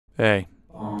Hey,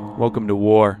 welcome to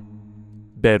war.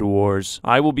 Bedwars.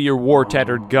 I will be your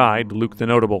war-tattered guide, Luke the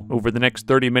Notable. Over the next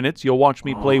 30 minutes, you'll watch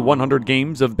me play 100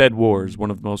 games of Bedwars,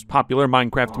 one of the most popular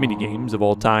Minecraft minigames of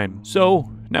all time.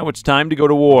 So, now it's time to go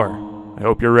to war. I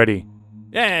hope you're ready.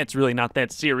 It's really not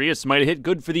that serious. Might have hit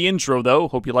good for the intro, though.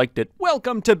 Hope you liked it.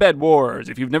 Welcome to Bedwars.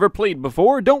 If you've never played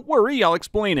before, don't worry, I'll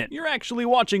explain it. You're actually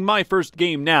watching my first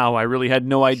game now. I really had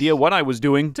no idea what I was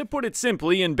doing. To put it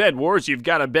simply, in Bedwars, you've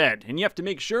got a bed, and you have to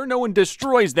make sure no one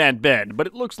destroys that bed, but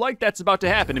it looks like that's about to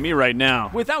happen to me right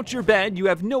now. Without your bed, you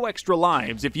have no extra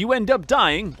lives. If you end up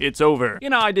dying, it's over. You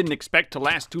know, I didn't expect to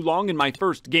last too long in my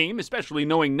first game, especially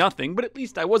knowing nothing, but at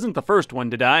least I wasn't the first one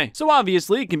to die. So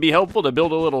obviously, it can be helpful to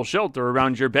build a little shelter around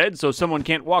your bed so someone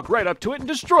can't walk right up to it and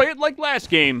destroy it like last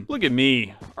game. Look at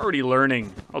me, already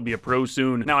learning. I'll be a pro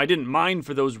soon. Now, I didn't mine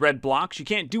for those red blocks. You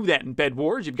can't do that in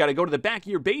Bedwars. You've got to go to the back of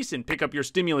your base and pick up your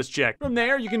stimulus check. From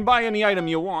there, you can buy any item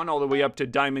you want all the way up to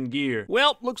diamond gear.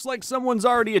 Well, looks like someone's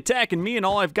already attacking me and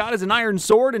all I've got is an iron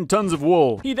sword and tons of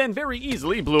wool. He then very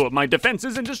easily blew up my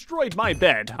defenses and destroyed my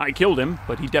bed. I killed him,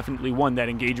 but he definitely won that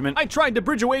engagement. I tried to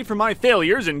bridge away from my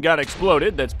failures and got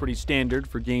exploded. That's pretty standard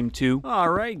for game 2.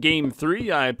 Alright, game 3,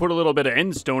 I put a little bit of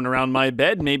endstone around my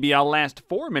bed. Maybe I'll last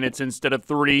 4 minutes instead of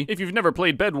 3. If you've never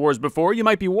played Bedwars before, you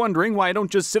might be wondering why I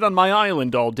don't just sit on my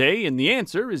island all day, and the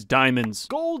answer is diamonds.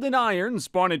 Gold and iron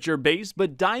spawn at your base,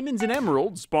 but diamonds and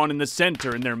emeralds spawn in the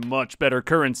center, and they're much better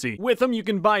currency. With them, you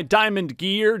can buy diamond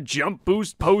gear, jump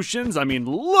boost potions. I mean,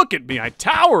 look at me, I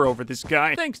tower over this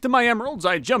guy. Thanks to my emeralds,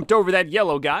 I jumped over that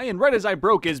yellow guy, and right as I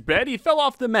broke his bed, he fell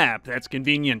off the map. That's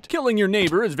convenient. Killing your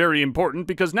neighbor is very important,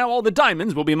 because now all the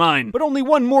diamonds will be mine. But only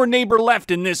one more neighbor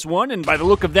left in this one, and by the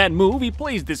look of that move, he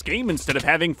plays this game instead of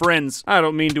having friends. I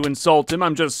don't mean to insult him,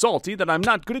 I'm just salty that I'm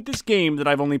not good at this game that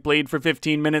I've only played for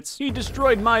 15 minutes. He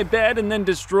destroyed my bed and then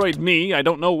destroyed me. I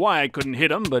don't know why I couldn't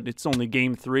hit him, but it's only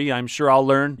game 3, I'm sure I'll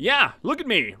learn. Yeah, look at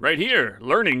me, right here,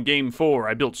 learning game 4.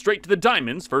 I built straight to the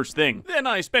diamonds first thing. Then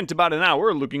I spent about an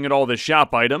hour looking at all the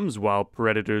shop items while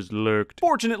predators lurked.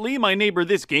 Fortunately, my neighbor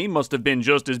this game must have been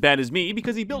just as bad as me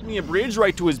because he built me a bridge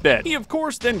right to his bed. He of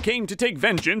course then came to take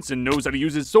vengeance and knows how to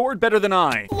use his sword better than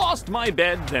I. Lost my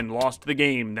bed, then lost the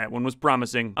game. That one was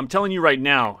promising. I'm telling you right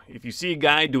now, if you see a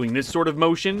guy doing this sort of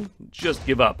motion, just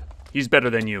give up. He's better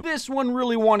than you. This one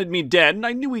really wanted me dead, and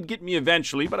I knew he'd get me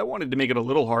eventually, but I wanted to make it a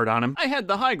little hard on him. I had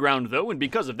the high ground, though, and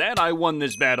because of that, I won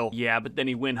this battle. Yeah, but then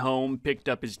he went home, picked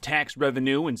up his tax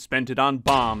revenue, and spent it on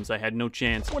bombs. I had no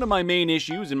chance. One of my main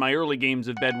issues in my early games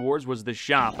of Bedwars was the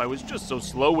shop. I was just so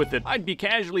slow with it. I'd be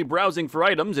casually browsing for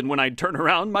items, and when I'd turn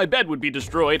around, my bed would be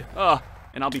destroyed.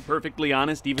 And I'll be perfectly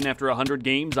honest, even after 100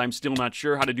 games, I'm still not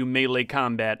sure how to do melee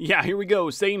combat. Yeah, here we go,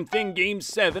 same thing, game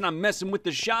 7. I'm messing with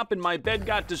the shop and my bed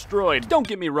got destroyed. Don't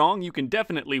get me wrong, you can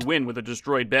definitely win with a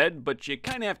destroyed bed, but you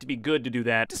kinda have to be good to do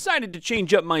that. Decided to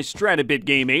change up my strat a bit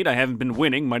game 8. I haven't been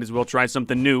winning, might as well try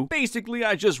something new. Basically,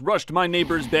 I just rushed my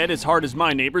neighbor's bed as hard as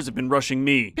my neighbors have been rushing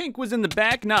me. Pink was in the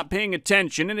back, not paying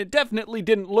attention, and it definitely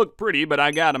didn't look pretty, but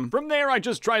I got him. From there, I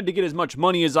just tried to get as much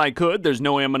money as I could. There's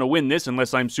no way I'm gonna win this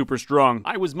unless I'm super strong.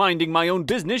 I was minding my own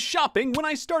business shopping when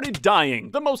I started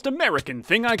dying. The most American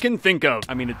thing I can think of.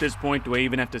 I mean, at this point, do I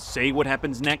even have to say what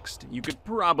happens next? You could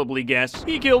probably guess.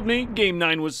 He killed me. Game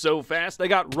 9 was so fast, I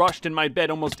got rushed and my bed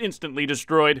almost instantly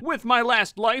destroyed. With my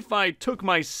last life, I took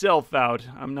myself out.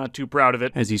 I'm not too proud of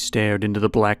it. As he stared into the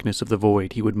blackness of the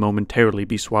void he would momentarily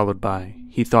be swallowed by,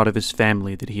 he thought of his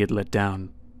family that he had let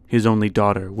down. His only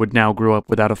daughter would now grow up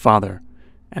without a father.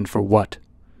 And for what?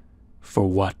 For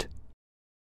what?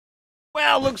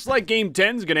 Well, looks like game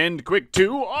 10's gonna end quick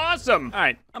too. Awesome!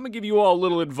 Alright, I'm gonna give you all a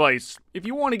little advice. If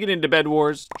you want to get into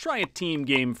Bedwars, try a team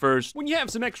game first. When you have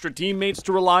some extra teammates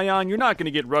to rely on, you're not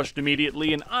gonna get rushed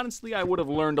immediately, and honestly, I would have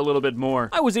learned a little bit more.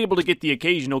 I was able to get the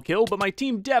occasional kill, but my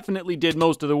team definitely did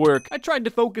most of the work. I tried to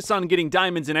focus on getting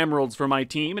diamonds and emeralds for my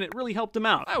team, and it really helped them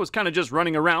out. I was kinda just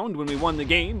running around when we won the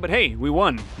game, but hey, we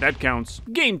won. That counts.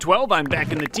 Game 12, I'm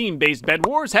back in the team-based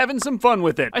Bedwars, having some fun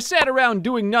with it. I sat around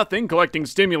doing nothing, collecting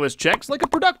stimulus checks like a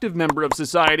productive member of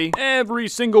society. Every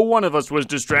single one of us was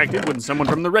distracted when someone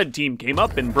from the red team came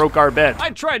up and broke our bed.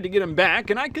 I tried to get him back,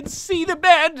 and I could see the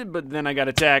bed, but then I got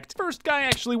attacked. First guy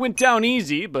actually went down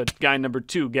easy, but guy number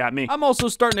 2 got me. I'm also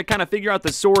starting to kind of figure out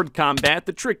the sword combat.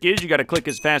 The trick is you gotta click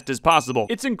as fast as possible.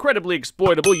 It's incredibly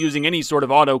exploitable using any sort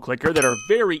of auto-clicker that are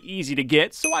very easy to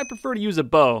get, so I prefer to use a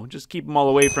bow. Just keep them all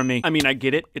away from me. I mean, I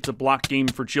get it, it's a block game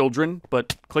for children,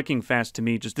 but clicking fast to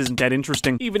me just isn't that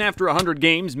interesting. Even after 100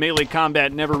 games, melee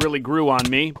combat never really grew on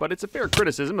me, but it's a fair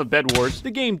criticism of Bedwars.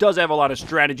 The game does have a lot of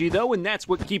strategy, though, know, and that's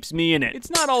what keeps me in it. It's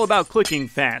not all about clicking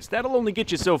fast. That'll only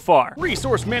get you so far.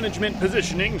 Resource management,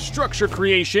 positioning, structure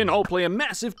creation all play a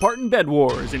massive part in Bed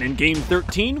Wars, and in Game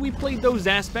 13, we played those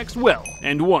aspects well,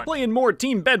 and won. Playing more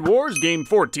Team Bed Wars, Game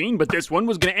 14, but this one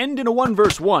was gonna end in a 1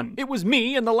 vs 1. It was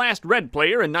me and the last red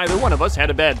player, and neither one of us had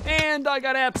a bed. And I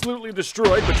got absolutely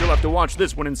destroyed, but you'll have to watch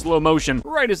this one in slow motion.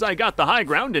 Right as I got the high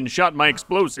ground and shot my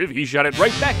explosive, he shot it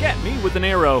right back at me with an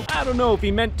arrow. I don't know if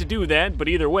he meant to do that, but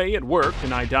either way, it worked,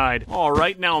 and I died.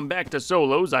 Alright, now I'm back to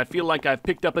solos. I feel like I've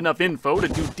picked up enough info to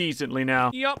do decently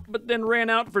now. Yup, but then ran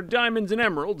out for diamonds and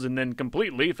emeralds, and then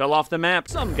completely fell off the map.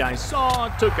 Some guy saw,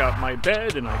 took out my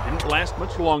bed, and I didn't last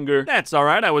much longer. That's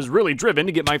alright, I was really driven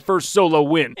to get my first solo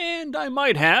win. And I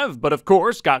might have, but of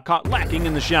course, got caught lacking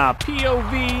in the shop.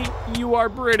 POV, you are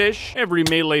British. Every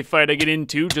melee fight I get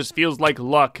into just feels like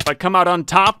luck. If I come out on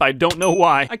top, I don't know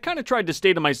why. I kinda tried to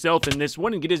stay to myself in this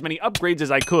one and get as many upgrades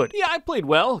as I could. Yeah, I played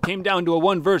well. Came down to a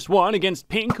 1 vs 1 against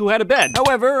Pink, who had a bed.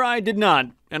 However, I did not,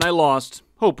 and I lost.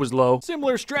 Hope was low.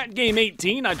 Similar strat game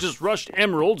 18, I just rushed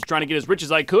emeralds, trying to get as rich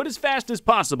as I could as fast as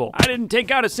possible. I didn't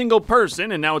take out a single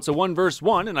person, and now it's a 1 vs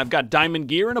 1, and I've got diamond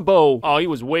gear and a bow. Oh, he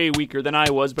was way weaker than I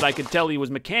was, but I could tell he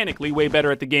was mechanically way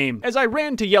better at the game. As I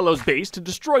ran to Yellow's base to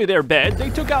destroy their bed,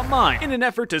 they took out mine. In an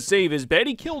effort to save his bed,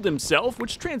 he killed himself,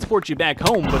 which transports you back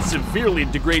home, but severely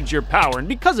degrades your power, and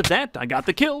because of that, I got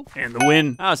the kill and the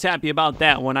win. I was happy about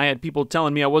that one. I had people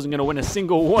telling me I wasn't gonna win a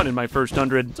single one in my first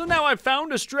 100. So now I've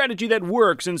found a strategy that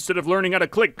works. Instead of learning how to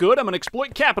click good, I'm gonna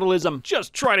exploit capitalism.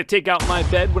 Just try to take out my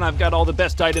bed when I've got all the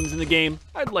best items in the game.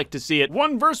 I'd like to see it.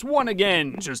 1 vs 1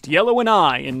 again. Just Yellow and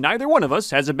I, and neither one of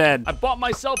us has a bed. I bought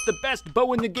myself the best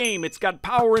bow in the game. It's got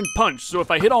power and punch, so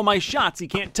if I hit all my shots, he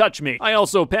can't touch me. I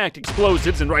also packed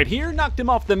explosives, and right here, knocked him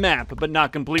off the map, but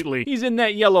not completely. He's in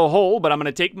that yellow hole, but I'm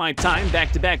gonna take my time.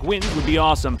 Back-to-back wins would be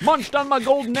awesome. Munched on my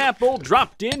golden apple,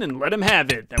 dropped in, and let him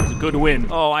have it. That was a good win.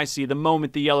 Oh, I see. The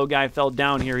moment the yellow guy fell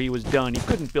down here, he was done. He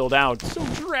couldn't build out. So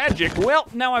tragic. Well,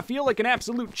 now I feel like an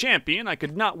absolute champion. I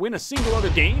could not win a single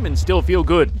other game and still feel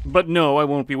good. But no, I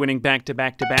won't be winning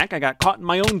back-to-back-to-back. I got caught in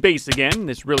my own base again.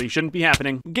 This really shouldn't be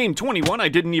happening. Game 21, I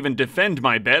didn't even defend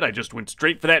my bed. I just went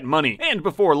straight for that money. And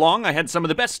before long, I had some of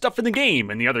the best stuff in the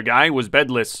game, and the other guy was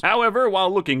bedless. However,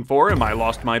 while looking for him, I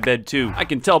lost my bed too. I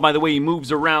can tell by the way he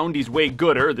moves around, he's way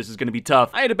gooder. This is gonna be tough.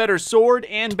 I had a better sword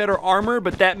and better armor,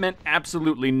 but that meant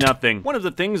absolutely nothing. One of the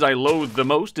things I loathe the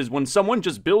most is when someone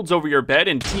just builds over your bed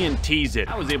and TNTs it.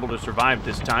 I was able to survive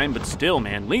this time, but still,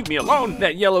 man, leave me alone.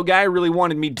 That yellow guy really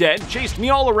wanted me dead, chased me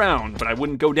all around, but I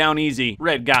wouldn't go down easy.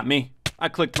 Red got me. I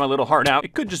clicked my little heart out.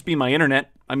 It could just be my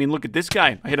internet. I mean, look at this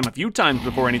guy. I hit him a few times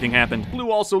before anything happened.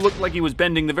 Blue also looked like he was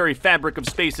bending the very fabric of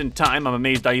space and time. I'm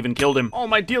amazed I even killed him. All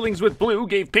my dealings with Blue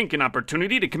gave Pink an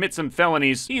opportunity to commit some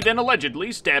felonies. He then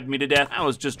allegedly stabbed me to death. I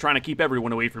was just trying to keep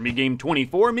everyone away from me. Game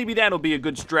 24, maybe that'll be a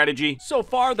good strategy. So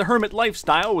far, the hermit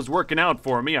lifestyle was working out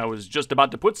for me. I was just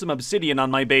about to put some obsidian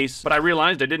on my base, but I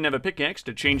realized I didn't have a pickaxe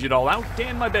to change it all out,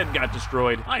 and my bed got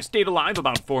destroyed. I stayed alive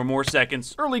about 4 more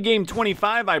seconds. Early game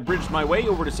 25, I bridged my way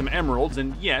over to some emeralds,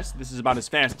 and yes, this is about as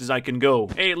fast as I can go.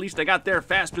 Hey, at least I got there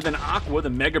faster than Aqua, the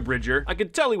Mega Bridger. I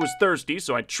could tell he was thirsty,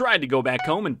 so I tried to go back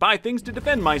home and buy things to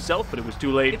defend myself, but it was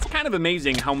too late. It's kind of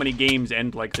amazing how many games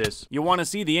end like this. You want to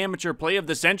see the amateur play of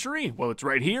the century? Well, it's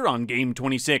right here on game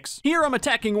 26. Here I'm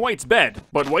attacking White's bed,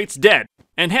 but White's dead.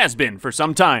 And has been for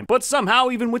some time. But somehow,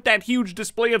 even with that huge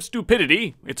display of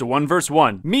stupidity, it's a 1 vs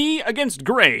 1. Me against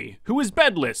Gray, who is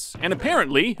bedless, and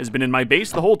apparently has been in my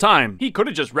base the whole time. He could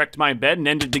have just wrecked my bed and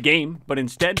ended the game, but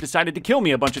instead decided to kill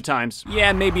me a bunch of times.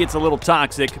 Yeah, maybe it's a little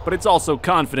toxic, but it's also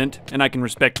confident, and I can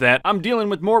respect that. I'm dealing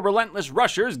with more relentless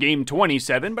rushers, game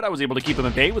 27, but I was able to keep him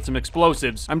at bay with some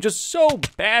explosives. I'm just so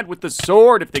bad with the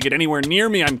sword. If they get anywhere near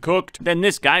me, I'm cooked. Then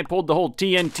this guy pulled the whole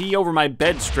TNT over my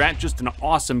bed strat. Just an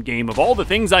awesome game of all the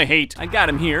things I hate. I got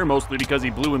him here, mostly because he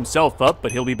blew himself up,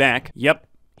 but he'll be back. Yep,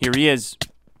 here he is.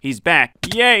 He's back.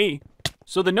 Yay!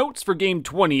 So the notes for game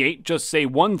 28 just say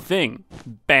one thing: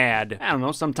 bad. I don't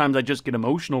know, sometimes I just get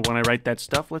emotional when I write that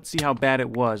stuff. Let's see how bad it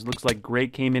was. Looks like Gray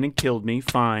came in and killed me,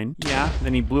 fine. Yeah,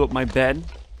 then he blew up my bed,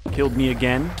 killed me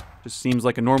again. Just seems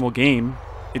like a normal game.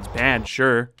 It's bad,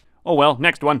 sure. Oh well,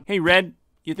 next one. Hey Red,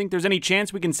 you think there's any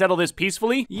chance we can settle this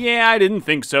peacefully? Yeah, I didn't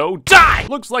think so. Die!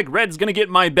 Looks like Red's gonna get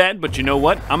my bed, but you know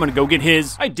what? I'm gonna go get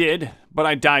his. I did, but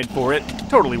I died for it.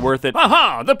 Totally worth it.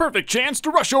 Aha! The perfect chance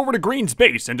to rush over to Green's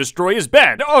base and destroy his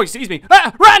bed. Oh, excuse me.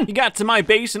 Ah, run! He got to my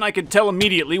base and I could tell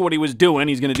immediately what he was doing.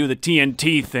 He's gonna do the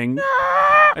TNT thing.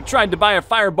 I tried to buy a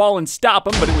fireball and stop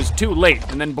him, but it was too late.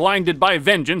 And then blinded by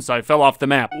vengeance, I fell off the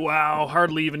map. Wow,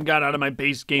 hardly even got out of my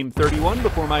base game 31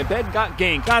 before my bed got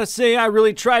ganked. Gotta say, I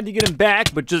really tried to get him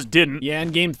back, but just didn't. Yeah,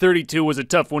 and game 32 was a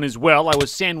tough one as well. I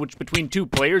was sandwiched between two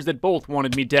players that both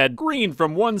wanted me dead. Green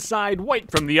from one side, White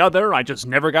from the other. I just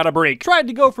never got a break. Tried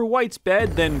to go for White's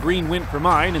bed, then Green went for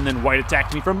mine, and then White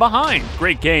attacked me from behind.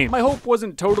 Great game. My hope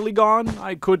wasn't totally gone.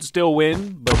 I could still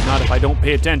win, but not if I don't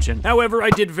pay attention. However, I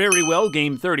did very well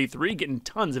game 33, getting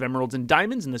tons of emeralds and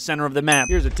diamonds in the center of the map.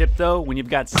 Here's a tip though, when you've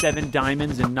got 7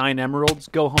 diamonds and 9 emeralds,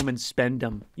 go home and spend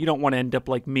them. You don't want to end up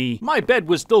like me. My bed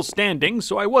was still standing,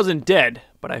 so I wasn't dead,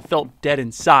 but I felt dead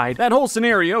inside. That whole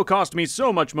scenario cost me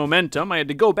so much momentum, I had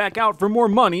to go back out for more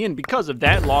money, and because of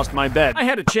that, lost my bed. I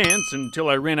had a chance until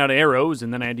I ran out of arrows,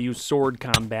 and then I had to use sword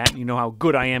combat. You know how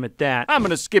good I am at that. I'm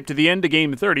gonna skip to the end of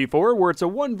game 34, where it's a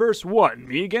 1 versus 1,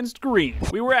 me against Green.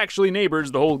 We were actually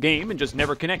neighbors the whole game, and just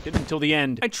never connected until the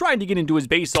end. I tried to get into his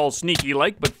base all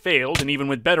sneaky-like, but failed, and even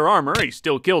with better armor, he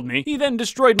still killed me. He then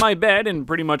destroyed my bed, and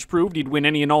pretty much proved he'd win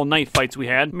any and all knife fights we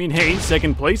had. I mean, hey,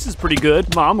 second place is pretty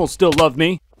good. Mom will still love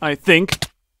me, I think.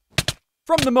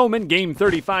 From the moment game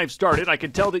 35 started, I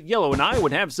could tell that Yellow and I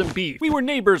would have some beef. We were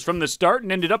neighbors from the start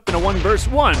and ended up in a 1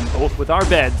 versus 1, both with our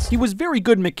beds. He was very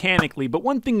good mechanically, but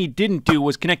one thing he didn't do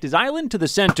was connect his island to the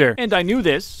center. And I knew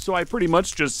this, so I pretty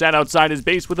much just sat outside his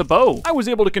base with a bow. I was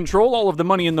able to control all of the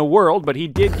money in the world, but he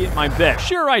did get my bed.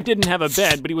 Sure, I didn't have a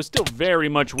bed, but he was still very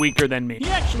much weaker than me. He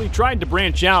actually tried to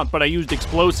branch out, but I used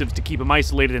explosives to keep him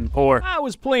isolated and poor. I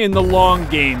was playing the long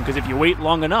game, because if you wait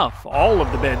long enough, all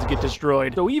of the beds get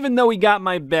destroyed. So even though he got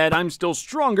my bed, I'm still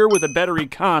stronger with a better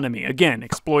economy. Again,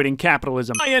 exploiting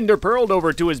capitalism. I ender pearled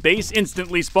over to his base,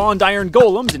 instantly spawned iron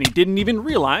golems, and he didn't even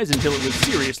realize until it was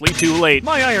seriously too late.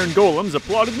 My iron golems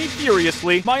applauded me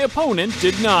furiously. My opponent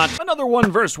did not. Another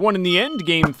 1 versus 1 in the end,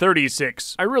 game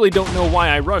 36. I really don't know why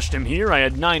I rushed him here. I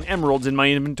had 9 emeralds in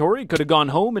my inventory, could have gone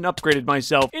home and upgraded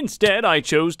myself. Instead, I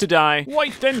chose to die.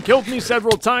 White then killed me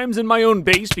several times in my own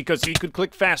base because he could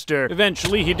click faster.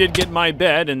 Eventually, he did get my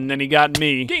bed, and then he got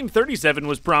me. Game 37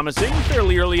 was promising.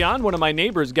 Fairly early on, one of my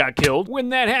neighbors got killed. When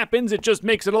that happens, it just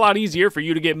makes it a lot easier for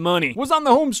you to get money. Was on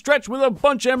the home stretch with a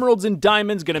bunch of emeralds and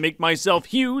diamonds, gonna make myself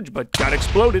huge, but got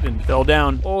exploded and fell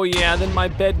down. Oh yeah, then my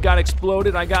bed got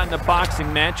exploded. I got in a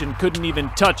boxing match and couldn't even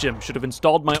touch him. Should have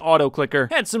installed my auto clicker.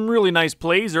 Had some really nice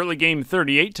plays early game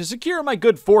 38 to secure my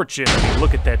good fortune. I mean,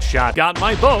 look at that shot. Got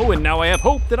my bow, and now I have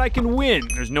hope that I can win.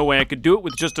 There's no way I could do it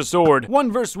with just a sword.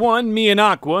 1 versus 1, me and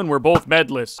Aqua, and we're both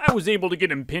bedless. I was able to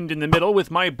get him pinned in the middle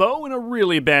with my bow in a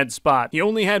really bad spot. He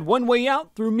only had one way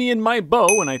out through me and my bow,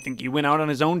 and I think he went out on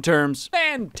his own terms.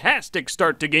 Fantastic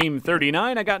start to game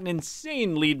 39. I got an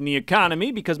insane lead in the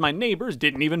economy because my neighbors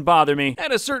didn't even bother me.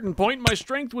 At a certain point, my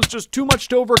strength was just too much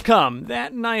to overcome.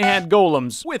 That and I had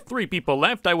golems. With 3 people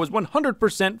left, I was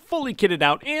 100% fully kitted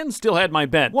out and still had my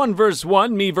bed. 1 versus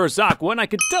 1, me versus Aqua, and I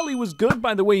could tell he was good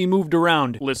by the way he moved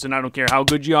around. Listen, I don't care how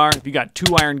good you are. If you got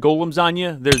 2 iron golems on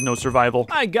you, there's no survival.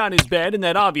 I got his bed, and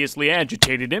that obviously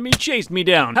agitated him. He chased me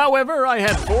down. However, I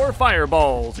had 4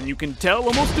 fireballs, and you can tell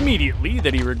almost immediately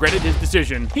that he regretted his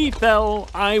decision. He fell,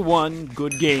 I won,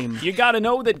 good game. You gotta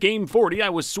know that game 40 I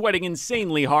was sweating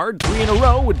insanely hard. 3 in a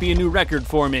row would be a new record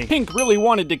for me. Pink really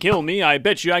wanted to kill me. I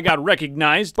bet you I got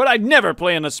recognized, but I'd never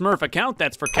play on a Smurf account.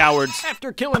 That's for cowards.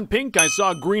 After killing Pink, I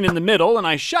saw Green in the middle, and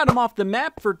I shot him off the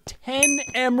map for 10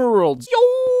 emeralds. Yo!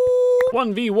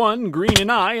 1v1, Green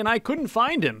and I couldn't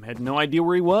find him. Had no idea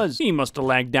where he was. He must have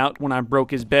lagged out. When I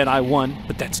broke his bed, I won,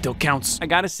 but that still counts. I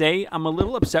gotta say, I'm a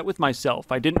little upset with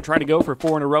myself. I didn't try to go for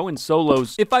 4 in a row in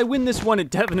solos. If I win this one, it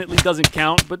definitely doesn't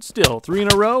count, but still, 3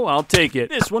 in a row, I'll take it.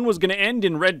 This one was gonna end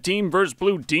in red team versus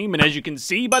blue team, and as you can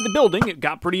see by the building, it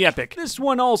got pretty epic. This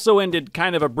one also ended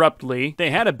kind of abruptly.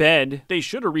 They had a bed. They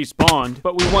should have respawned,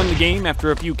 but we won the game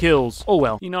after a few kills. Oh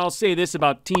well. You know, I'll say this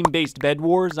about team-based bed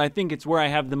wars. I think it's where I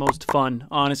have the most fun,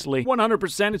 honestly.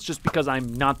 100% it's just because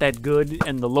I'm not that good,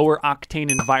 and the lower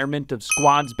octane environment of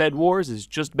squads bed wars is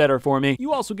just better for me.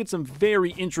 You also get some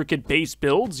very intricate base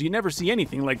builds. You never see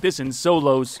anything like this in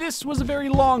solos. This was a very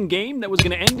long game that was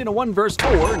gonna end in a 1 versus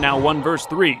 4, now 1 versus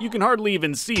 3. You can hardly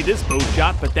even see this bow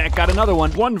shot, but that got another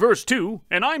one. 1 versus 2,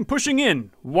 and I'm pushing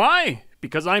in. Why?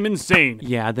 Because I'm insane.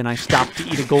 Yeah, then I stopped to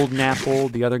eat a golden apple.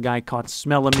 The other guy caught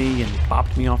smell of me and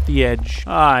bopped me off the edge.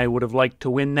 I would have liked to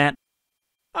win that.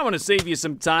 I want to save you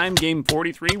some time. Game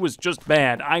 43 was just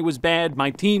bad. I was bad,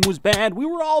 my team was bad, we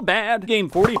were all bad. Game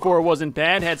 44 wasn't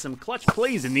bad, had some clutch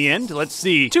plays in the end. Let's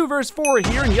see. 2 versus 4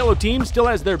 here, and yellow team still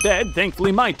has their bed.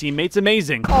 Thankfully, my teammate's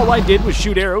amazing. All I did was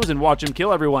shoot arrows and watch him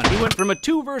kill everyone. He went from a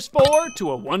 2 versus 4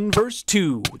 to a 1 versus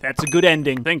 2. That's a good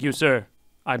ending. Thank you, sir.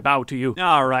 I bow to you.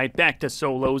 Alright, back to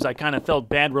solos. I kind of felt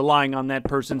bad relying on that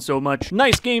person so much.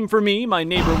 Nice game for me. My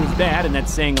neighbor was bad, and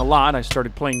that's saying a lot. I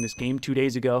started playing this game 2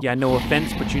 days ago. Yeah, no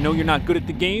offense, but you know you're not good at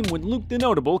the game when Luke the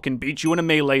Notable can beat you in a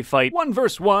melee fight. 1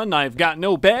 versus 1, I've got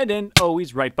no bed, and oh,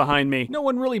 he's right behind me. No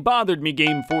one really bothered me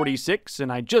game 46,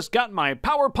 and I just got my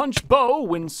power punch bow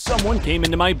when someone came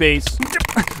into my base.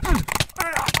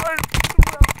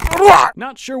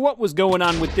 Not sure what was going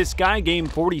on with this guy, game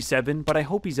 47, but I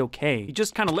hope he's okay. He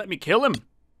just kind of let me kill him.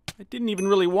 I didn't even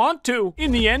really want to.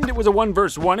 In the end, it was a 1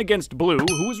 versus 1 against Blue,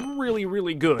 who was really,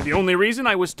 really good. The only reason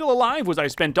I was still alive was I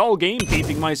spent all game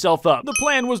beating myself up. The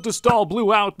plan was to stall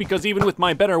Blue out because even with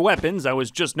my better weapons, I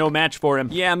was just no match for him.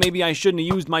 Yeah, maybe I shouldn't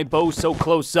have used my bow so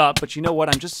close up, but you know what?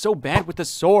 I'm just so bad with the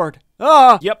sword.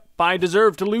 Yep, I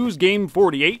deserve to lose game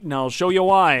 48, and I'll show you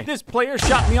why. This player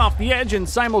shot me off the edge and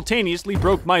simultaneously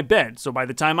broke my bed, so by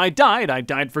the time I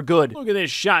died for good. Look at this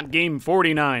shot, game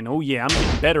 49. Oh yeah, I'm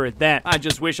getting better at that. I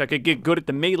just wish I could get good at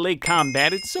the melee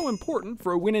combat. It's so important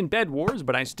for a win in Bed Wars,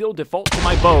 but I still default to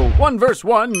my bow. 1 versus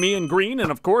 1, me and Green, and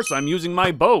of course I'm using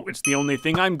my bow. It's the only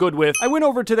thing I'm good with. I went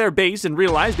over to their base and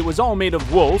realized it was all made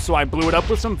of wool, so I blew it up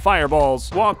with some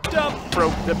fireballs. Walked up,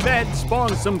 broke the bed,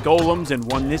 spawned some golems,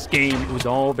 and won this game. It was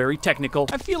all very technical.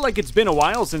 I feel like it's been a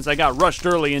while since I got rushed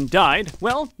early and died.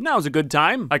 Well, now's a good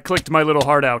time. I clicked my little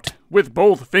heart out with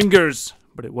both fingers.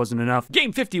 But it wasn't enough.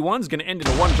 Game 51's gonna end in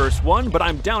a 1 versus 1, but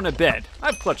I'm down a bed.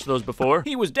 I've clutched those before.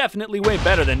 He was definitely way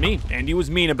better than me, and he was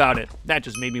mean about it. That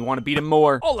just made me want to beat him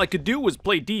more. All I could do was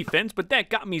play defense, but that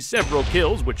got me several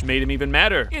kills, which made him even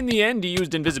madder. In the end, he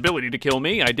used invisibility to kill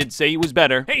me. I did say he was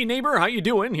better. Hey neighbor, how you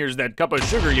doing? Here's that cup of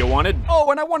sugar you wanted. Oh,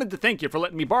 and I wanted to thank you for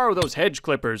letting me borrow those hedge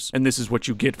clippers. And this is what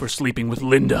you get for sleeping with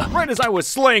Linda. Right as I was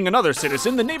slaying another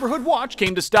citizen, the neighborhood watch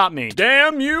came to stop me.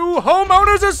 Damn you,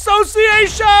 Homeowners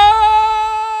Association!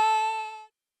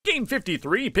 Game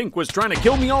 53, Pink was trying to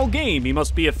kill me all game. He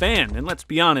must be a fan, and let's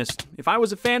be honest, if I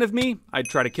was a fan of me, I'd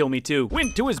try to kill me too.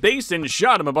 Went to his base and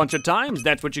shot him a bunch of times.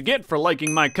 That's what you get for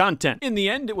liking my content. In the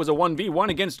end, it was a 1v1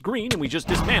 against Green, and we just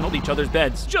dismantled each other's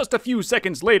beds. Just a few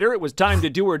seconds later, it was time to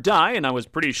do or die, and I was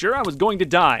pretty sure I was going to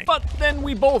die. But then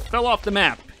we both fell off the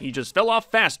map. He just fell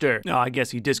off faster. Oh, I guess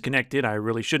he disconnected. I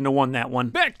really shouldn't have won that one.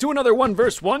 Back to another 1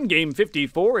 versus 1, game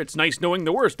 54. It's nice knowing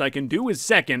the worst I can do is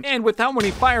second. And with how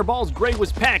many fireballs Gray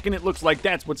was packing, it looks like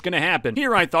that's what's gonna happen.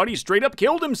 Here I thought he straight up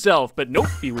killed himself, but nope,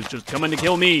 he was just coming to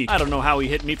kill me. I don't know how he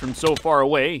hit me from so far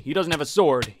away. He doesn't have a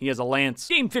sword, he has a lance.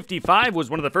 Game 55 was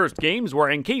one of the first games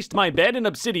where I encased my bed in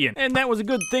obsidian. And that was a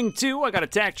good thing too. I got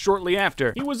attacked shortly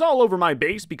after. He was all over my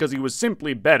base because he was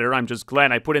simply better. I'm just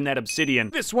glad I put in that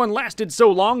obsidian. This one lasted so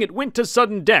long it went to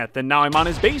sudden death, and now I'm on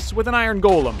his base with an iron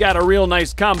golem. Got a real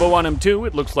nice combo on him too.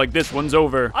 It looks like this one's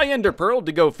over. I ender pearled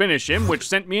to go finish him, which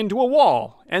sent me into a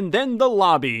wall. And then the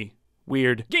lobby.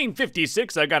 Weird. Game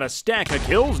 56, I got a stack of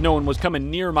kills. No one was coming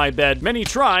near my bed. Many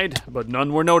tried, but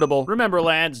none were notable. Remember,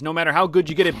 lads, no matter how good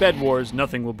you get at Bed Wars,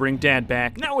 nothing will bring Dad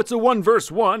back. Now it's a 1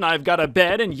 versus 1. I've got a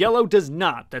bed, and yellow does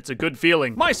not. That's a good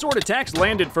feeling. My sword attacks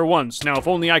landed for once. Now, if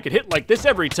only I could hit like this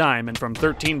every time, and from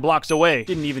 13 blocks away.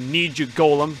 Didn't even need you,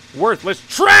 golem. Worthless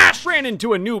trash! Ran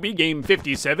into a newbie, game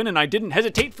 57, and I didn't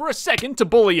hesitate for a second to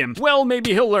bully him. Well,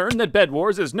 maybe he'll learn that Bed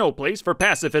Wars is no place for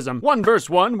pacifism. 1 versus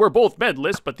 1, we're both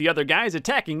bedless, but the other guy's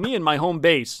attacking me in my home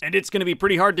base, and it's gonna be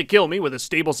pretty hard to kill me with a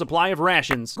stable supply of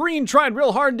rations. Green tried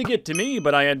real hard to get to me,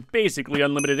 but I had basically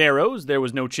unlimited arrows. There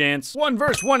was no chance. 1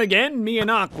 versus 1 again, me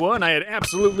and Aqua, and I had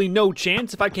absolutely no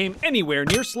chance if I came anywhere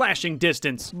near slashing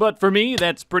distance. But for me,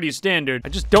 that's pretty standard. I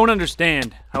just don't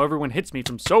understand how everyone hits me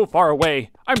from so far away.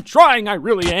 I'm trying, I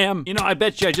really am. You know, I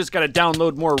bet you I just gotta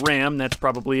download more RAM. That's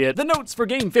probably it. The notes for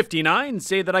game 59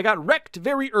 say that I got wrecked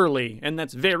very early, and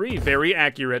that's very, very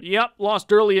accurate. Yep,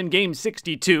 lost early in game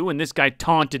 62, and this guy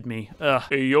taunted me. Ugh.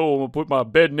 Hey yo, I'm gonna put my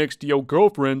bed next to your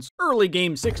girlfriend's. Early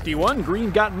game 61, Green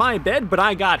got my bed, but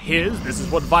I got his. This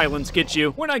is what violence gets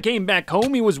you. When I came back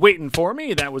home, he was waiting for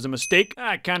me. That was a mistake.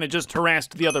 I kinda just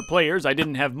harassed the other players. I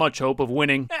didn't have much hope of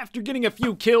winning. After getting a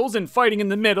few kills and fighting in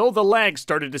the middle, the lag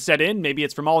started to set in. Maybe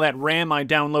it's from all that RAM I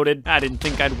downloaded. I didn't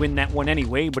think I'd win that one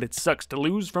anyway, but it sucks to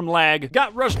lose from lag.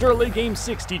 Got rushed early game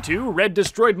 62. Red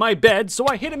destroyed my bed, so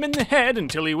I hit him in the head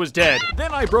until he was dead.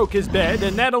 Then I broke broke his bed,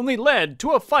 and that only led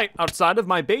to a fight outside of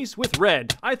my base with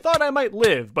Red. I thought I might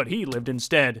live, but he lived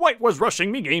instead. White was rushing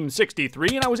me game 63,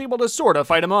 and I was able to sorta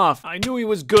fight him off. I knew he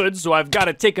was good, so I've got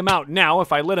to take him out now.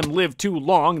 If I let him live too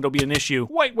long, it'll be an issue.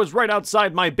 White was right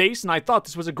outside my base, and I thought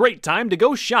this was a great time to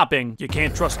go shopping. You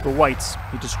can't trust the Whites.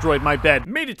 He destroyed my bed.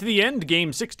 Made it to the end,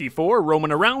 game 64,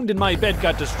 roaming around, and my bed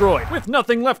got destroyed. With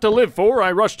nothing left to live for,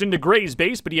 I rushed into Gray's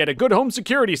base, but he had a good home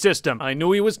security system. I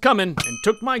knew he was coming, and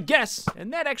took my guess,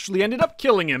 and that actually ended up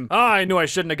killing him. I knew I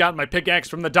shouldn't have gotten my pickaxe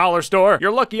from the dollar store.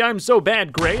 You're lucky I'm so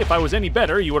bad, Gray. If I was any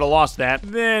better, you would have lost that.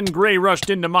 Then Gray rushed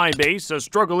into my base, a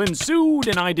struggle ensued,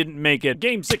 and I didn't make it.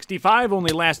 Game 65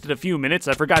 only lasted a few minutes.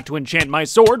 I forgot to enchant my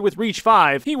sword with reach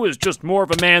 5. He was just more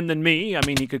of a man than me. I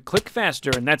mean, he could click faster,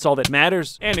 and that's all that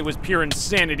matters. And it was pure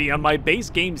insanity on my base.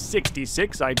 Game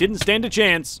 66, I didn't stand a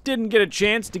chance. Didn't get a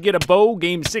chance to get a bow.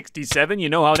 Game 67, you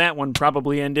know how that one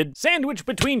probably ended. Sandwiched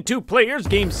between two players.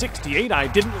 Game 68, I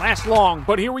didn't last long.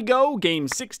 But here we go, game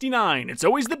 69. It's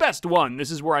always the best one.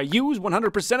 This is where I use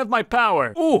 100% of my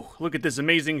power. Ooh, look at this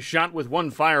amazing shot with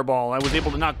one fireball. I was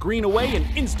able to knock Green away and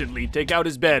instantly take out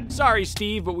his bed. Sorry,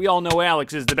 Steve, but we all know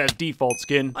Alex is the best default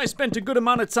skin. I spent a good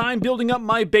amount of time building up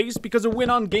my base because a win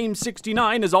on game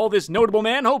 69 is all this notable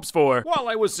man hopes for. While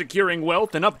I was securing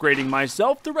wealth and upgrading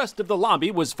myself, the rest of the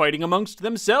lobby was fighting amongst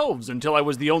themselves until I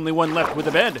was the only one left with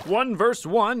a bed. 1 versus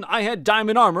 1, I had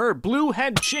diamond armor, Blue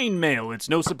had chainmail. It's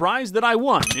no surprise that I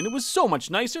won, and it was so much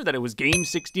nicer that it was game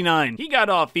 69. He got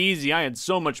off easy. I had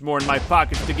so much more in my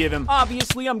pockets to give him.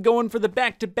 Obviously, I'm going for the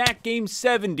back-to-back game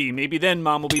 70. Maybe then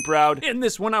Mom will be proud. In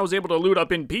this one, I was able to loot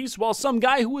up in peace while some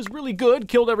guy who was really good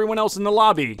killed everyone else in the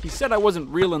lobby. He said I wasn't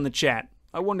real in the chat.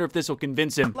 I wonder if this will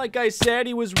convince him. Like I said,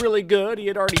 he was really good. He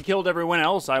had already killed everyone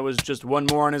else. I was just one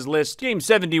more on his list. Game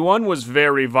 71 was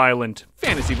very violent.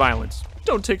 Fantasy violence.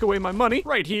 Don't take away my money.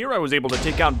 Right here, I was able to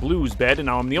take out Blue's bed, and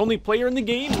now I'm the only player in the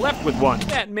game left with one.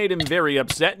 That made him very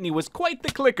upset, and he was quite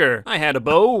the clicker. I had a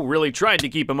bow, really tried to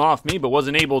keep him off me, but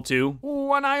wasn't able to.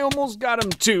 And I almost got him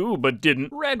too, but didn't.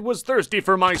 Red was thirsty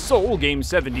for my soul. Game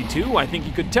 72, I think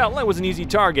you could tell I was an easy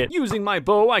target. Using my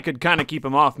bow, I could kind of keep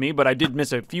him off me, but I did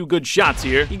miss a few good shots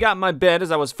here. He got my bed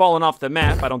as I was falling off the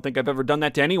map. I don't think I've ever done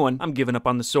that to anyone. I'm giving up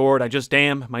on the sword. I just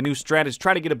am. My new strat is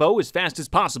try to get a bow as fast as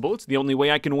possible. It's the only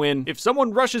way I can win. If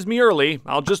someone rushes me early,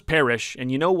 I'll just perish. And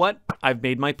you know what? I've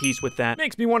made my peace with that.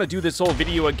 Makes me want to do this whole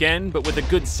video again, but with a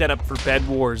good setup for Bed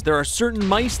Wars. There are certain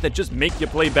mice that just make you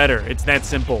play better. It's that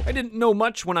simple. I didn't know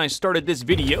much when I started this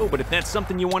video, but if that's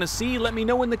something you want to see, let me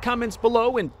know in the comments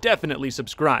below and definitely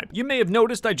subscribe. You may have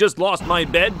noticed I just lost my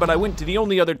bed, but I went to the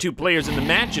only other 2 players in the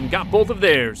match and got both of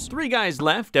theirs. 3 guys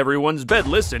left, everyone's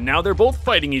bedless, and now they're both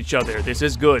fighting each other. This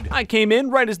is good. I came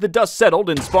in right as the dust settled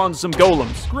and spawned some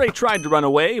golems. Gray tried to run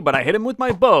away, but I hit him with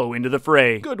my bow into the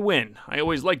fray. Good win. I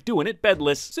always like doing it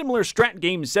bedless. Similar strat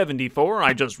game 74,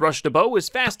 I just rushed a bow as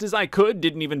fast as I could,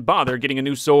 didn't even bother getting a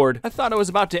new sword. I thought I was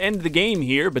about to end the game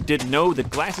here, but didn't know that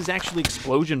glass is actually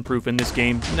explosion proof in this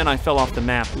game. And then I fell off the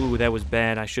map. Ooh, that was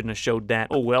bad. I shouldn't have showed that.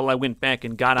 Oh well, I went back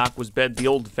and got Aqua's bed the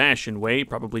old-fashioned way.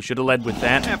 Probably should have led with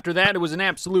that. After that, it was an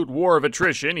absolute war of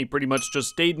attrition. He pretty much just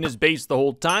stayed in his base the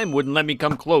whole time, wouldn't let me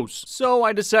come close. So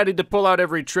I decided to pull out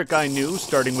every trick I knew,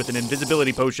 starting with an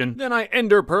invisibility potion. Then I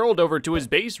ender pearled over to his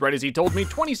base right as he told me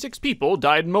 26 people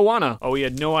died in Moana. Oh, he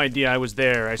had no idea I was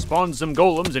there. I spawned some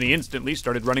golems and he instantly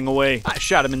started running away. I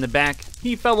shot him in the back.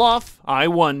 He fell off. I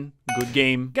won. Good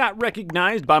game. Got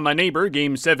recognized by my neighbor,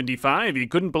 game 75. He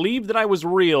couldn't believe that I was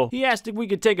real. He asked if we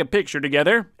could take a picture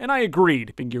together, and I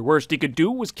agreed. Figure worst he could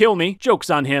do was kill me. Joke's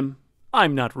on him.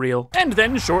 I'm not real. And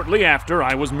then shortly after,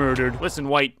 I was murdered. Listen,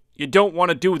 White, you don't want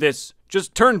to do this.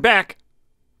 Just turn back.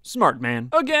 Smart man.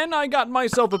 Again, I got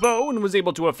myself a bow and was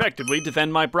able to effectively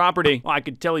defend my property. I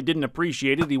could tell he didn't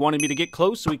appreciate it. He wanted me to get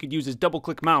close so he could use his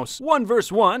double-click mouse. 1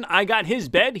 versus 1, I got his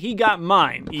bed, he got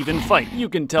mine. Even fight. You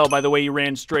can tell by the way he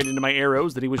ran straight into my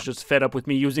arrows that he was just fed up with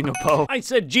me using a bow. I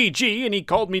said GG and he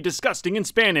called me disgusting in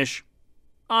Spanish.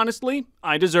 Honestly,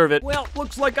 I deserve it. Well,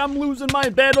 looks like I'm losing my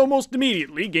bed almost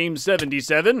immediately. Game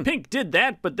 77. Pink did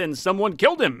that, but then someone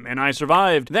killed him, and I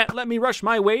survived. That let me rush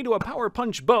my way to a power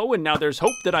punch bow, and now there's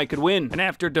hope that I could win. And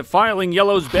after defiling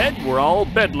Yellow's bed, we're all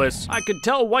bedless. I could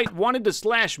tell White wanted to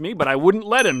slash me, but I wouldn't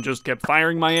let him, just kept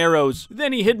firing my arrows.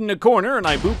 Then he hid in a corner, and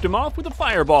I booped him off with a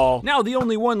fireball. Now the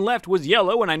only one left was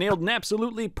Yellow, and I nailed an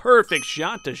absolutely perfect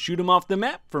shot to shoot him off the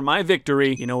map for my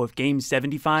victory. You know, if Game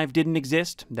 75 didn't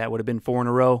exist, that would have been 4 in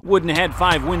a row. row. Wouldn't have had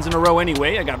 5 wins in a row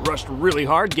anyway. I got rushed really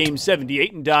hard, game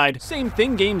 78, and died. Same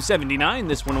thing, game 79.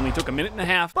 This one only took a minute and a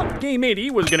half. But game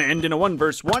 80 was gonna end in a 1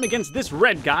 versus 1 against this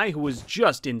red guy who was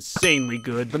just insanely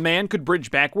good. The man could bridge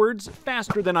backwards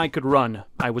faster than I could run.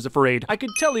 I was afraid. I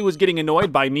could tell he was getting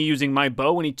annoyed by me using my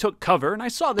bow, and he took cover, and I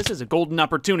saw this as a golden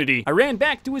opportunity. I ran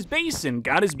back to his base and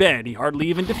got his bed. He hardly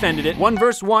even defended it. 1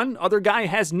 versus 1, other guy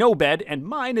has no bed, and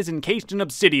mine is encased in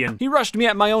obsidian. He rushed me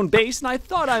at my own base, and I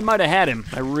thought I might have had him.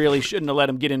 I really shouldn't have let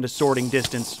him get into sorting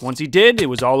distance. Once he did, it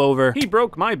was all over. He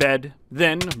broke my bed,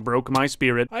 then broke my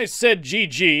spirit. I said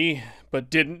GG, but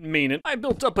didn't mean it. I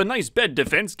built up a nice bed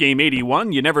defense, game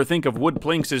 81. You never think of wood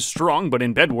planks as strong, but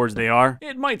in Bedwars they are.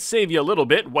 It might save you a little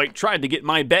bit. White tried to get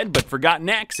my bed, but forgot an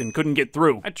axe and couldn't get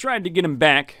through. I tried to get him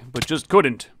back, but just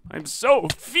couldn't. I'm so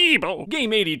feeble.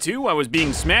 Game 82, I was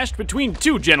being smashed between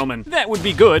 2 gentlemen. That would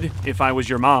be good if I was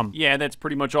your mom. Yeah, that's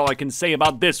pretty much all I can say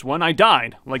about this one. I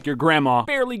died, like your grandma.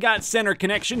 Barely got center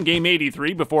connection, game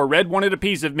 83, before Red wanted a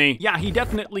piece of me. Yeah, he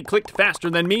definitely clicked faster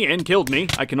than me and killed me.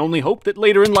 I can only hope that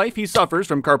later in life he suffers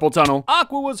from carpal tunnel.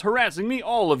 Aqua was harassing me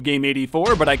all of game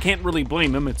 84, but I can't really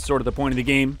blame him. It's sort of the point of the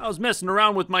game. I was messing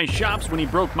around with my shops when he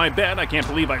broke my bed. I can't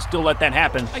believe I still let that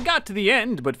happen. I got to the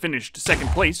end, but finished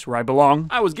 2nd place, where I belong.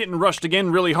 I was getting rushed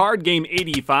again really hard, game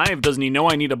 85. Doesn't he know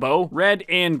I need a bow? Red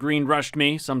and green rushed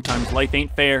me. Sometimes life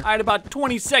ain't fair. I had about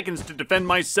 20 seconds to defend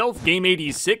myself, game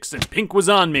 86, and pink was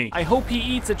on me. I hope he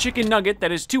eats a chicken nugget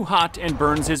that is too hot and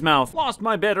burns his mouth. Lost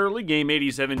my bed early, game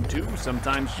 87 too.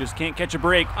 Sometimes just can't catch a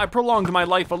break. I prolonged my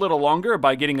life a little longer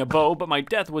by getting a bow, but my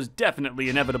death was definitely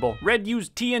inevitable. Red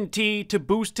used TNT to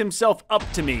boost himself up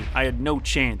to me. I had no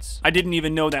chance. I didn't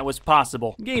even know that was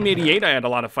possible. Game 88, I had a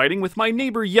lot of fighting with my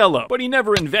neighbor Yellow, but he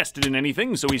never invested in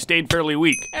anything, so he stayed fairly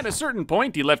weak. At a certain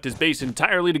point, he left his base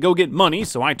entirely to go get money,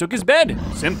 so I took his bed.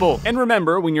 Simple. And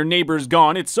remember, when your neighbor's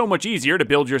gone, it's so much easier to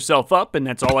build yourself up, and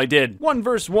that's all I did. 1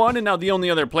 versus 1, and now the only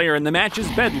other player in the match is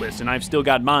bedless, and I've still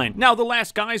got mine. Now the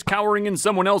last guy's cowering in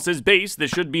someone else's base. This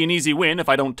should be an easy win if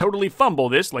I don't totally fumble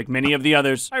this like many of the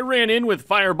others. I ran in with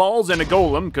fireballs and a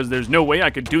golem, because there's no way I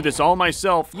could do this all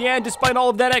myself. Yeah, despite all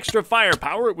of that extra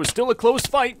firepower, it was still a close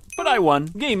fight, but I won.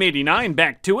 Game 89,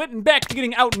 back to it, and back to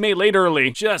getting out melee'd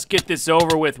early. Just get this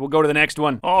over with, we'll go to the next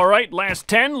one. Alright, last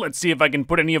 10, let's see if I can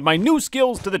put any of my new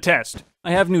skills to the test.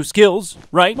 I have new skills,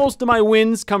 right? Most of my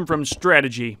wins come from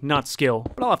strategy, not skill,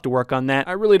 but I'll have to work on that.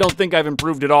 I really don't think I've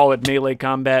improved at all at melee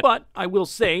combat, but I will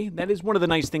say that is one of the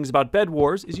nice things about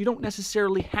Bedwars is you don't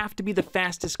necessarily have to be the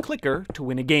fastest clicker to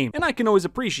win a game, and I can always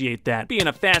appreciate that. Being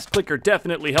a fast clicker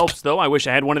definitely helps though. I wish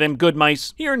I had one of them good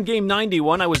mice. Here in game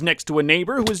 91, I was next to a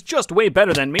neighbor who was just way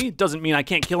better than me. Doesn't mean I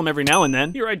can't kill him every now and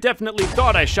then. Here I definitely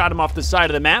thought I shot him off the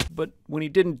side of the map, but when he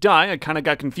didn't die, I kinda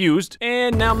got confused.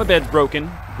 And now my bed's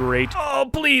broken. Great. Oh,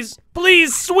 please,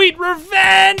 please, sweet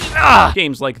revenge! Ah!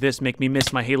 Games like this make me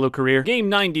miss my Halo career. Game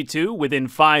 92, within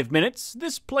 5 minutes,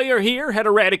 this player here had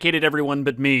eradicated everyone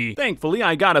but me. Thankfully,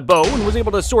 I got a bow and was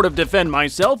able to sort of defend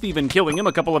myself, even killing him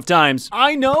a couple of times.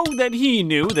 I know that he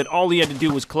knew that all he had to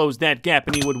do was close that gap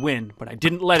and he would win, but I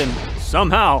didn't let him.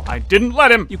 Somehow, I didn't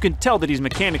let him. You can tell that he's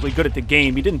mechanically good at the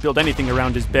game. He didn't build anything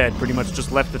around his bed, pretty much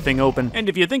just left the thing open. And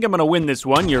if you think I'm gonna win this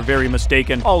one, you're very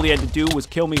mistaken. All he had to do was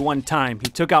kill me 1 time.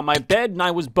 He took out my bed and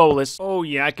I was bowless. Oh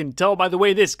yeah, I can tell by the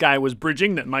way this guy was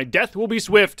bridging that my death will be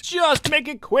swift. Just make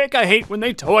it quick, I hate when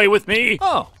they toy with me.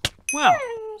 Oh, well,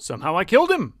 somehow I killed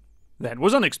him. That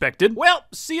was unexpected. Well,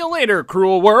 see you later,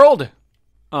 cruel world.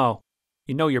 Oh.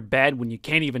 You know you're bad when you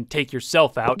can't even take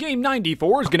yourself out. Game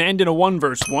 94 is gonna end in a 1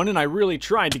 versus 1, and I really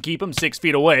tried to keep him 6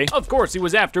 feet away. Of course, he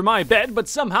was after my bed, but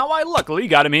somehow I luckily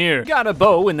got him here. Got a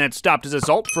bow, and that stopped his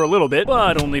assault for a little bit,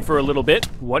 but only for a little bit.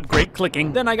 What great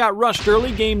clicking. Then I got rushed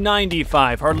early, game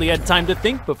 95. Hardly had time to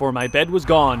think before my bed was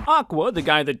gone. Aqua, the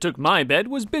guy that took my bed,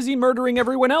 was busy murdering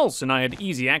everyone else, and I had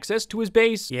easy access to his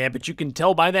base. Yeah, but you can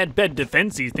tell by that bed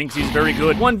defense he thinks he's very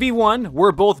good. 1v1,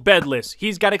 we're both bedless.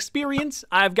 He's got experience,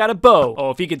 I've got a bow. Oh,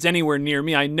 if he gets anywhere near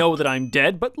me, I know that I'm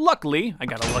dead, but luckily, I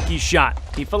got a lucky shot.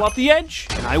 He fell off the edge,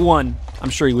 and I won. I'm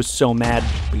sure he was so mad,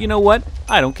 but you know what?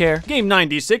 I don't care. Game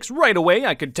 96, right away,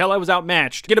 I could tell I was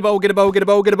outmatched. Get a bow, get a bow, get a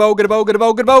bow, get a bow, get a bow, get a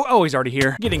bow, get a bow. Oh, he's already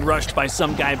here. Getting rushed by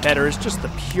some guy better is just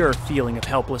the pure feeling of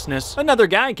helplessness. Another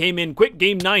guy came in quick,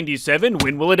 game 97.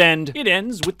 When will it end? It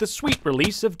ends with the sweet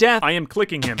release of death. I am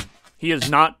clicking him. He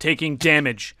is not taking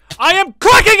damage. I am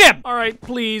clicking him! All right,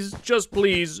 please, just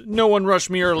please, no one rush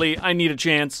me early. I need a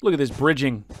chance. Look at this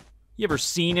bridging. You ever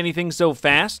seen anything so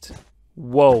fast?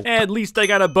 Whoa. At least I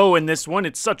got a bow in this one.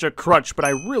 It's such a crutch, but I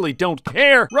really don't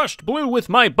care. Rushed blue with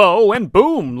my bow, and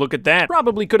boom, look at that.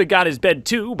 Probably could have got his bed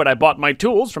too, but I bought my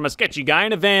tools from a sketchy guy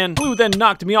in a van. Blue then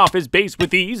knocked me off his base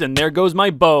with ease, and there goes my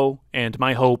bow and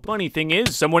my hope. Funny thing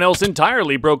is, someone else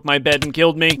entirely broke my bed and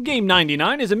killed me. Game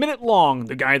 99 is a minute long.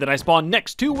 The guy that I spawned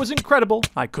next to was incredible.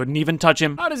 I couldn't even touch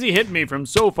him. How does he hit me from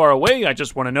so far away? I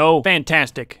just want to know.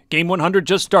 Fantastic. Game 100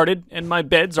 just started, and my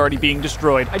bed's already being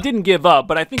destroyed. I didn't give up,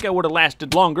 but I think I would have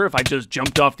lasted longer if I just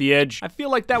jumped off the edge. I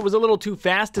feel like that was a little too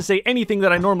fast to say anything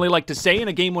that I normally like to say in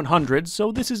a game 100,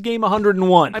 so this is game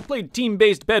 101. I played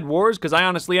team-based Bed Wars because I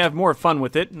honestly have more fun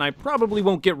with it, and I probably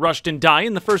won't get rushed and die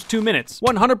in the first 2 minutes.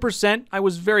 100%, I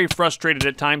was very frustrated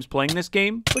at times playing this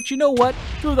game, but you know what?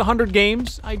 Through the 100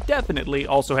 games, I definitely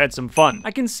also had some fun.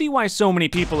 I can see why so many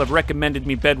people have recommended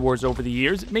me Bed Wars over the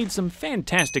years. It made some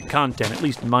fantastic content, at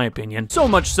least in my opinion. So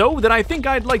much so that I think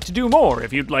I'd like to do more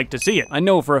if you'd like to see it. I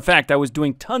know for a fact I was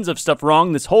doing tons of stuff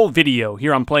wrong this whole video.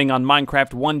 Here I'm playing on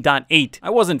Minecraft 1.8. I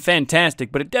wasn't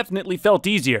fantastic, but it definitely felt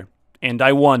easier. And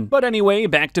I won. But anyway,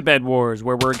 back to Bed Wars,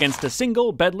 where we're against a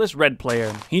single, bedless red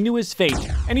player. He knew his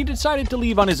fate, and he decided to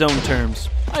leave on his own terms.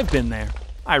 I've been there.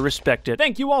 I respect it.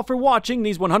 Thank you all for watching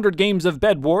these 100 games of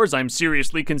Bed Wars. I'm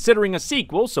seriously considering a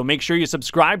sequel, so make sure you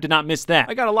subscribe to not miss that.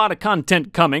 I got a lot of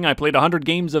content coming. I played 100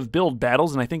 games of build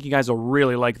battles, and I think you guys will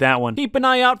really like that one. Keep an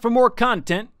eye out for more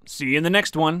content. See you in the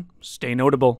next one. Stay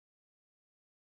notable.